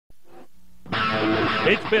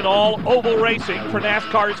It's been all oval racing for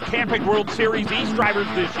NASCAR's Camping World Series East drivers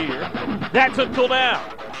this year. That's until now,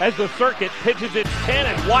 as the circuit pitches its 10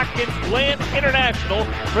 at Watkins Glen International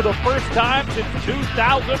for the first time since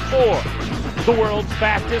 2004. The world's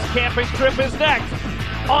fastest camping trip is next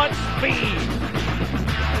on Speed.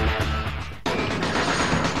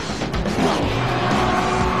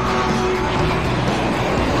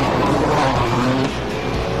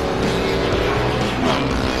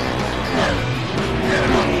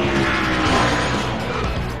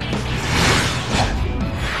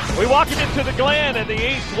 We walk into the Glen in the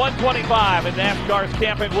East 125 in NASCAR's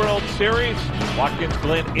Camping World Series, Watkins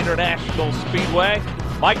Glen International Speedway.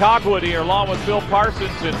 Mike Hogwood here along with Bill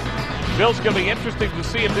Parsons, and Bill's going to be interesting to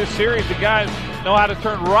see if this series the guys know how to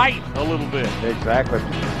turn right a little bit. Exactly.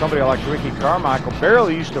 Somebody like Ricky Carmichael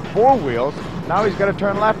barely used to four wheels. Now he's got to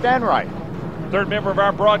turn left and right. Third member of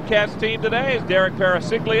our broadcast team today is Derek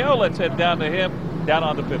Parasiglio. Let's head down to him down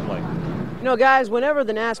on the pit lane. You know, guys, whenever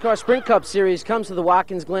the NASCAR Sprint Cup Series comes to the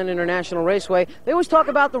Watkins Glen International Raceway, they always talk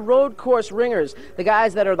about the road course ringers, the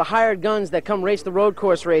guys that are the hired guns that come race the road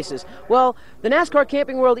course races. Well, the NASCAR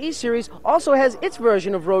Camping World East Series also has its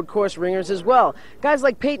version of road course ringers as well. Guys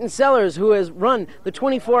like Peyton Sellers, who has run the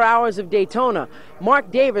 24 Hours of Daytona, Mark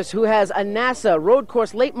Davis, who has a NASA Road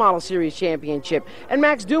Course Late Model Series championship, and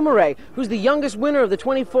Max Dumouriez, who's the youngest winner of the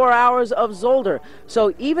 24 Hours of Zolder.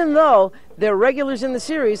 So even though they're regulars in the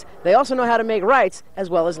series, they also know how to make rights as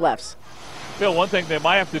well as lefts. Phil, one thing they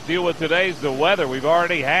might have to deal with today is the weather. We've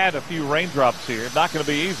already had a few raindrops here. Not going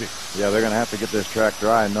to be easy. Yeah, they're going to have to get this track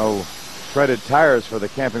dry. No treaded tires for the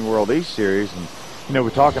Camping World East Series. And, you know, we're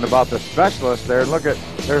talking about the specialists there. Look at,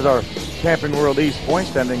 there's our Camping World East point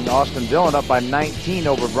standing. Austin Dillon up by 19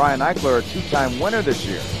 over Brian Eichler, a two-time winner this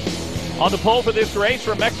year. On the pole for this race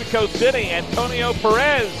from Mexico City, Antonio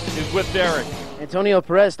Perez is with Derek. Antonio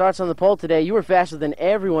Perez starts on the pole today. You were faster than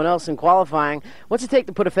everyone else in qualifying. What's it take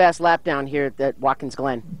to put a fast lap down here at Watkins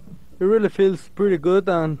Glen? It really feels pretty good,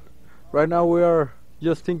 and right now we are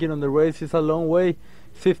just thinking on the race. It's a long way,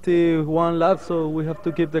 51 laps, so we have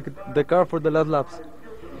to keep the car for the last laps.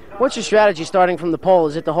 What's your strategy starting from the pole?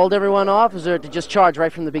 Is it to hold everyone off, or is it to just charge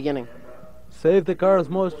right from the beginning? Save the car as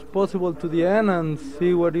much as possible to the end and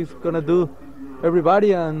see what it's going to do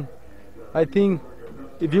everybody, and I think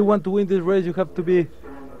if you want to win this race, you have to be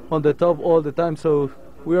on the top all the time. So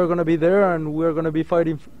we are going to be there, and we are going to be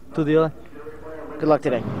fighting to the end. Good luck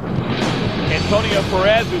today. Antonio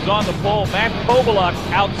Perez, who's on the pole. Matt Kovaluk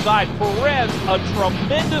outside. Perez, a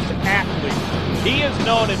tremendous athlete. He is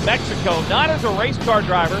known in Mexico not as a race car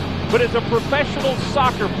driver, but as a professional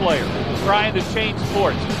soccer player trying to change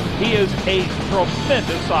sports. He is a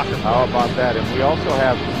tremendous soccer player. How about that? And we also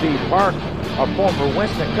have Steve Park, a former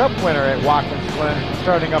Winston Cup winner at Watkins Glen,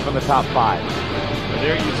 starting up in the top 5. And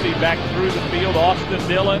there you see back through the field, Austin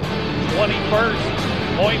Dillon,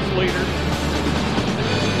 21st points leader.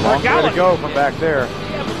 Long way to go from back there.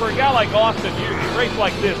 Yeah, but for a guy like Austin, you race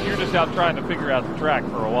like this, you're just out trying to figure out the track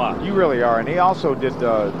for a while. You really are. And he also did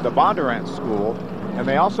the Bondurant School, and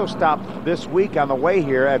they also stopped this week on the way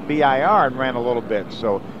here at BIR and ran a little bit.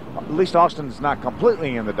 So at least Austin's not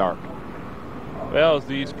completely in the dark. Well, as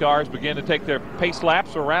these cars begin to take their pace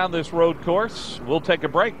laps around this road course, we'll take a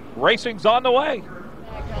break. Racing's on the way.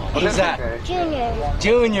 Who's that? Junior.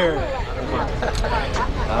 Junior.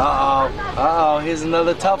 Uh-oh. Uh-oh. Here's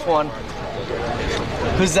another tough one.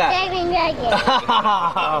 Who's that? David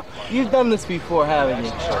Megan. You've done this before, haven't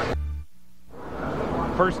you?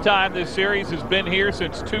 First time this series has been here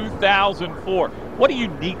since 2004. What a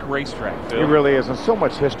unique racetrack, Phil. It really is, and so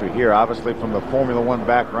much history here, obviously, from the Formula One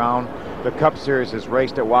background. The Cup Series has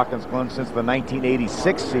raced at Watkins Glen since the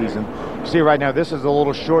 1986 season. You see right now, this is a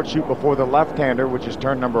little short shoot before the left-hander, which is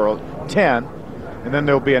turn number 10. And then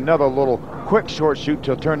there'll be another little quick short shoot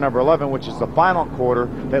till turn number 11, which is the final quarter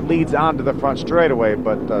that leads onto the front straightaway.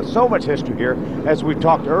 But so much history here. As we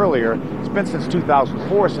talked earlier, it's been since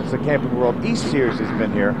 2004 since the Camping World East Series has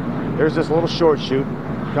been here. There's this little short shoot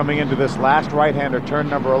coming into this last right-hander, turn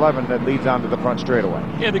number 11, that leads onto the front straightaway.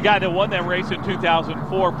 Yeah, the guy that won that race in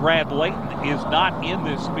 2004, Brad Layton, is not in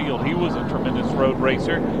this field. He was a tremendous road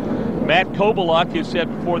racer. Matt Kovaluk has said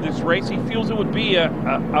before this race he feels it would be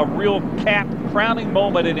a real crowning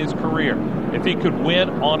moment in his career if he could win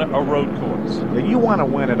on a road course. Yeah, you want to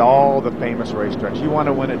win at all the famous racetracks. You want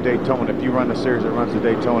to win at Daytona if you run the series that runs at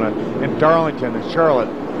Daytona, and Darlington and Charlotte,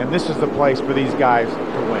 and this is the place for these guys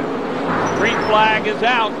to win. Green flag is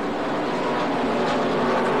out.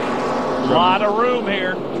 A lot of room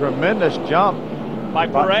here. Tremendous jump by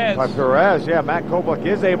Perez. By Perez, yeah. Matt Kovaluk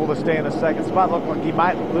is able to stay in the second spot. Look like he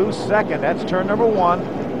might lose second. That's turn number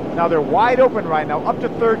 1. Now they're wide open right now, up to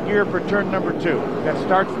third gear for turn number 2. That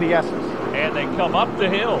starts the S's. And they come up the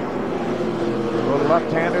hill. A little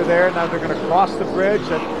left-hander there. Now they're going to cross the bridge.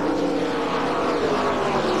 The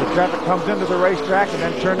traffic comes into the racetrack, and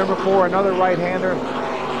then turn number 4, another right-hander.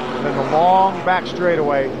 And then the long back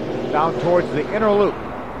straightaway down towards the inner loop,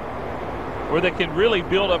 where they can really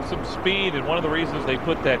build up some speed, and one of the reasons they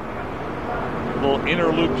put that little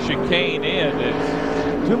inner loop chicane in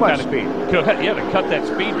is too much speed. Yeah, to cut that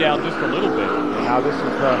speed down just a little bit. Now this is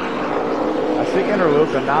that's the inner loop,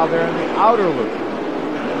 and now they're in the outer loop.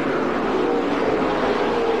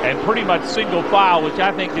 And pretty much single file, which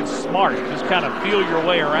I think is smart. Just kind of feel your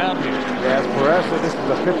way around here. Yeah, as Perez said, this is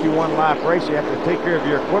a 51-lap race. You have to take care of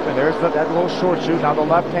your equipment. There's that little short shoot. Now the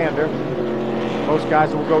left-hander. Most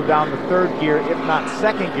guys will go down to third gear, if not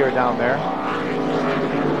second gear down there.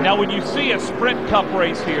 Now, when you see a Sprint Cup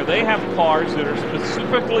race here, they have cars that are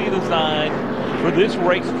specifically designed for this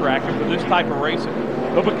racetrack and for this type of racing.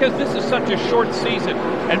 But because this is such a short season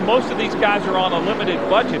and most of these guys are on a limited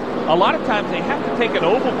budget, a lot of times they have to take an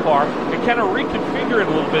oval car and kind of reconfigure it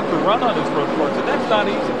a little bit to run on this road course, and that's not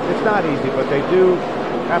easy. It's not easy, but they do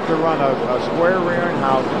have to run a square rear and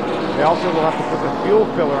housing. They also will have to put the fuel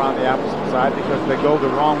filler on the opposite side because they go the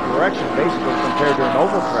wrong direction, basically, compared to an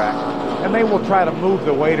oval track. And they will try to move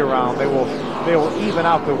the weight around. They will even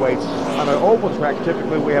out the weights. On an oval track,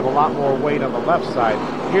 typically we have a lot more weight on the left side.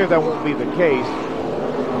 Here, that won't be the case.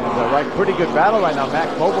 And pretty good battle right now. Matt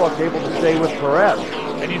Kovaluk able to stay with Perez.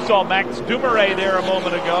 And you saw Max Dumoulin there a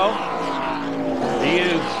moment ago. He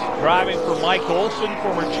is driving for Mike Olsen,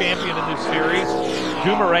 former champion in this series.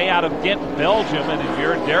 Dumoulin out of Ghent, Belgium, and as you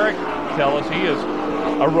heard Derek tell us, he is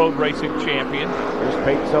a road racing champion. There's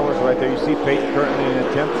Peyton Sellers right there. You see Peyton currently in the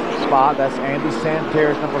 10th spot. That's Andy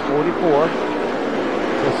Santerre's number 44.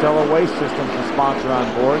 Casella Waste Systems, the sponsor on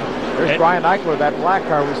board. There's Brian Eichler, that black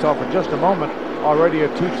car we saw for just a moment, already a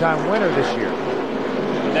 2-time winner this year.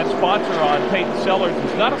 And that sponsor on Peyton Sellers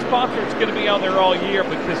is not a sponsor that's going to be on there all year,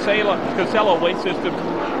 but Casella Waste Systems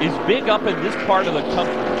is big up in this part of the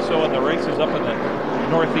country. So in the races up in the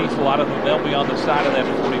Northeast, a lot of them, they'll be on the side of that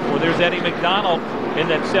 44. There's Eddie McDonald in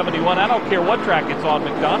that 71. I don't care what track it's on.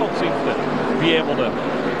 McDonald seems to be able to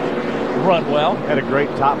run well. Had a great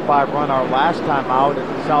top 5 run our last time out at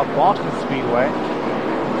the South Boston Speedway.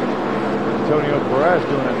 Antonio Perez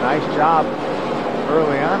doing a nice job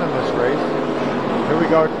early on in this race. Here we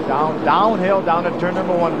go, downhill, down to turn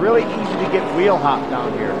number 1. Really easy to get wheel hop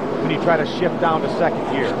down here when you try to shift down to second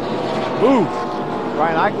gear. Ooh,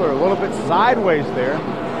 Brian Eichler a little bit sideways there.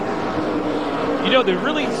 You know, they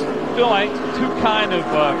really feel like two kind of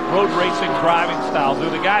road racing driving styles. They're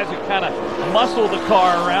the guys that kind of muscle the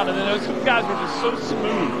car around, and then there's some guys who are just so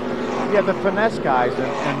smooth. Yeah, the finesse guys,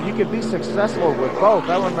 and you can be successful with both.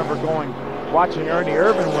 I remember watching Ernie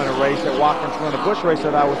Irvin win a race at Watkins Glen, a Busch race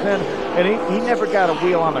that I was in, and he never got a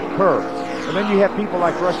wheel on a curve. And then you have people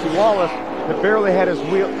like Rusty Wallace that barely had his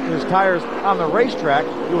tires on the racetrack.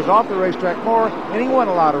 He was off the racetrack more, and he won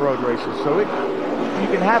a lot of road races. So you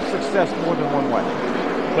can have success more than one way.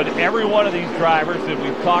 But every one of these drivers that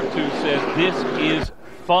we've talked to says this is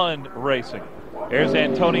fun racing. There's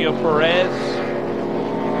Antonio Perez,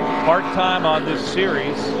 part-time on this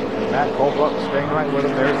series. Matt Kovaluk staying right with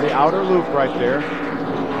him. There's the outer loop right there.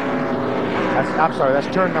 That's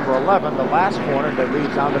turn number 11, the last corner that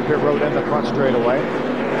leads down the pit road and the front straightaway.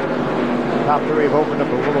 Top 3 have opened up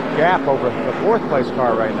a little gap over the 4th place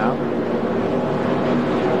car right now.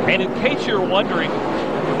 And in case you're wondering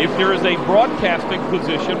if there is a broadcasting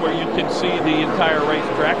position where you can see the entire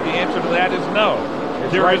racetrack, the answer to that is no.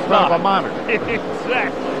 There is not a monitor.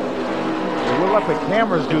 Exactly. We'll let the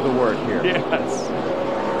cameras do the work here. Yes.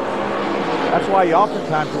 That's why you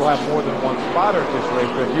oftentimes will have more than one spotter at this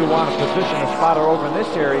race. But if you want to position a spotter over in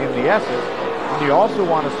this area in the S's, and you also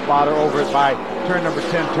want a spotter over it by turn number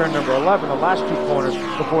 10, turn number 11, the last 2 corners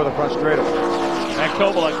before the front straightaway. Matt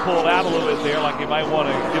Kovaluk pulled out a little bit there, like he might want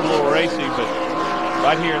to get a little racy, but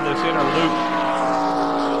right here in this inner loop,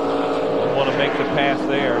 want to make the pass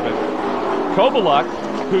there. But Kovaluk,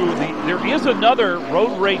 there is another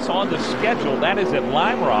road race on the schedule, that is at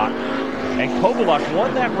Lime Rock. And Kovaluk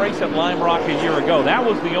won that race at Lime Rock a year ago. That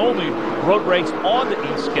was the only road race on the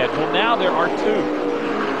East schedule. Now there are 2.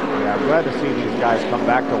 Yeah, I'm glad to see these guys come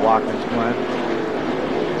back to Watkins Glen.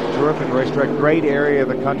 Terrific racetrack, great area of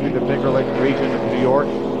the country, the Finger Lake region of New York.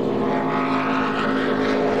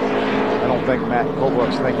 I don't think Matt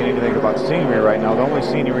Kovaluk's thinking anything about scenery right now. The only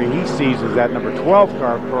scenery he sees is that number 12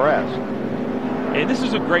 car, Perez. And this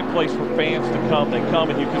is a great place for fans to come. They come,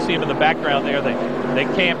 and you can see them in the background there. They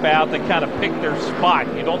camp out. They kind of pick their spot.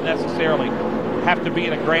 You don't necessarily have to be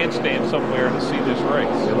in a grandstand somewhere to see this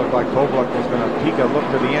race. It looked like Kobluck was going to peek a look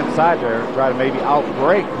to the inside there, try to maybe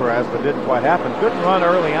outbreak Perez, but didn't quite happen. Good run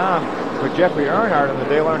early on for Jeffrey Earnhardt in the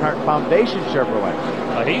Dale Earnhardt Foundation Chevrolet.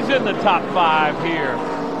 He's in the top 5 here.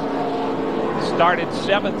 Started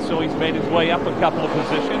 7th, so he's made his way up a couple of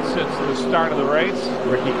positions since the start of the race.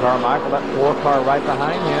 Ricky Carmichael, that 4 car right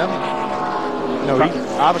behind him. You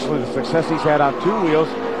know, obviously the success he's had on 2 wheels.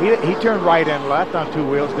 He turned right and left on 2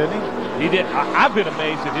 wheels, didn't he? He did. I've been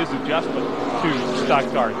amazed at his adjustment to stock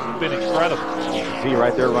cars. It's been incredible. You can see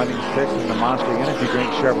right there running 6th in the Monster Energy Drink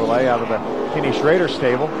Chevrolet out of the Kenny Schrader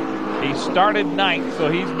stable. He started 9th, so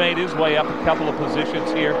he's made his way up a couple of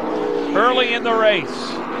positions here early in the race.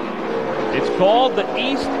 It's called the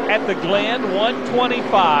East at the Glen,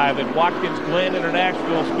 125 at Watkins Glen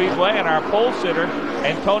International Speedway, and our pole sitter,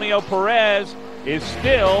 Antonio Perez, is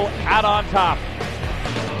still out on top.